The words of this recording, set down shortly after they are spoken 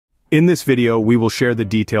In this video we will share the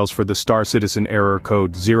details for the Star Citizen error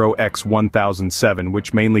code 0x1007,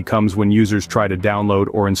 which mainly comes when users try to download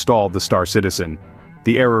or install the Star Citizen.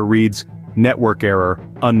 The error reads, network error,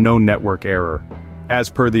 unknown network error. As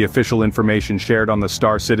per the official information shared on the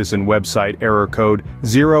Star Citizen website, error code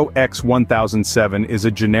 0x1007 is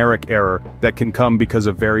a generic error that can come because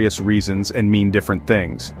of various reasons and mean different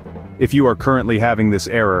things. If you are currently having this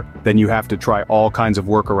error, then you have to try all kinds of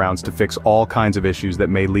workarounds to fix all kinds of issues that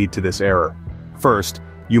may lead to this error. First,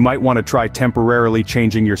 you might want to try temporarily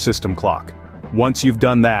changing your system clock. Once you've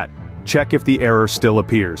done that, check if the error still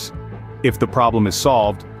appears. If the problem is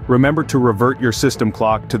solved, remember to revert your system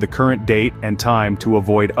clock to the current date and time to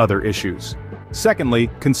avoid other issues. Secondly,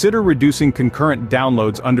 consider reducing concurrent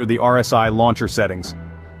downloads under the RSI launcher settings.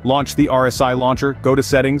 Launch the RSI launcher, go to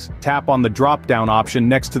Settings, tap on the drop-down option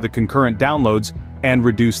next to the concurrent downloads, and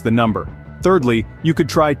reduce the number. Thirdly, you could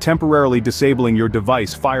try temporarily disabling your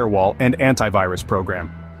device Firewall and Antivirus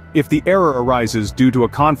program. If the error arises due to a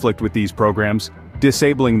conflict with these programs,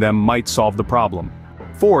 disabling them might solve the problem.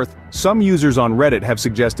 Fourth, some users on Reddit have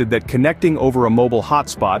suggested that connecting over a mobile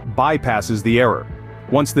hotspot bypasses the error.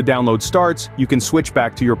 Once the download starts, you can switch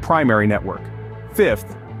back to your primary network.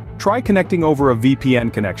 Fifth, try connecting over a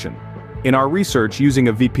VPN connection. In our research, using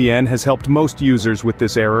a VPN has helped most users with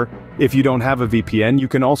this error. If you don't have a VPN, you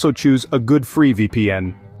can also choose a good free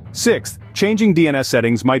VPN. Sixth, changing DNS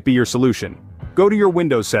settings might be your solution. Go to your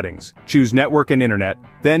Windows settings, choose Network and Internet,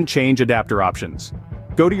 then change adapter options.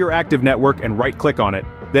 Go to your active network and right-click on it,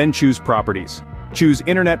 then choose Properties. Choose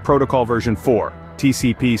Internet Protocol version 4,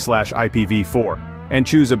 TCP/IPv4, and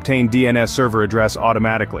choose Obtain DNS server address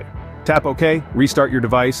automatically. Tap OK, restart your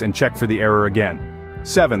device and check for the error again.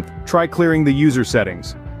 Seventh, try clearing the user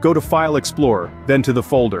settings. Go to File Explorer, then to the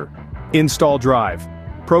folder. Install Drive.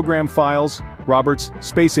 Program Files, Roberts,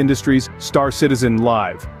 Space Industries, Star Citizen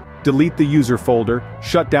Live. Delete the user folder,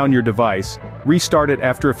 shut down your device, restart it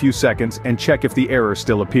after a few seconds and check if the error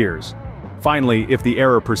still appears. Finally, if the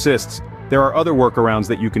error persists, there are other workarounds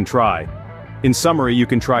that you can try. In summary, you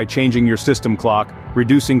can try changing your system clock,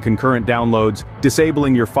 reducing concurrent downloads,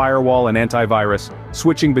 disabling your firewall and antivirus,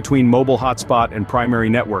 switching between mobile hotspot and primary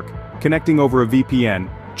network, connecting over a VPN,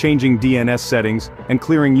 changing DNS settings, and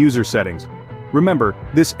clearing user settings. Remember,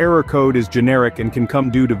 this error code is generic and can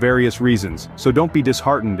come due to various reasons, so don't be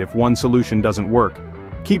disheartened if one solution doesn't work.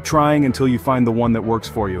 Keep trying until you find the one that works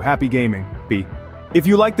for you. Happy gaming, B. If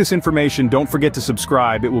you like this information, don't forget to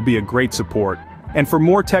subscribe, it will be a great support. And for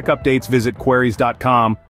more tech updates, visit queries.com.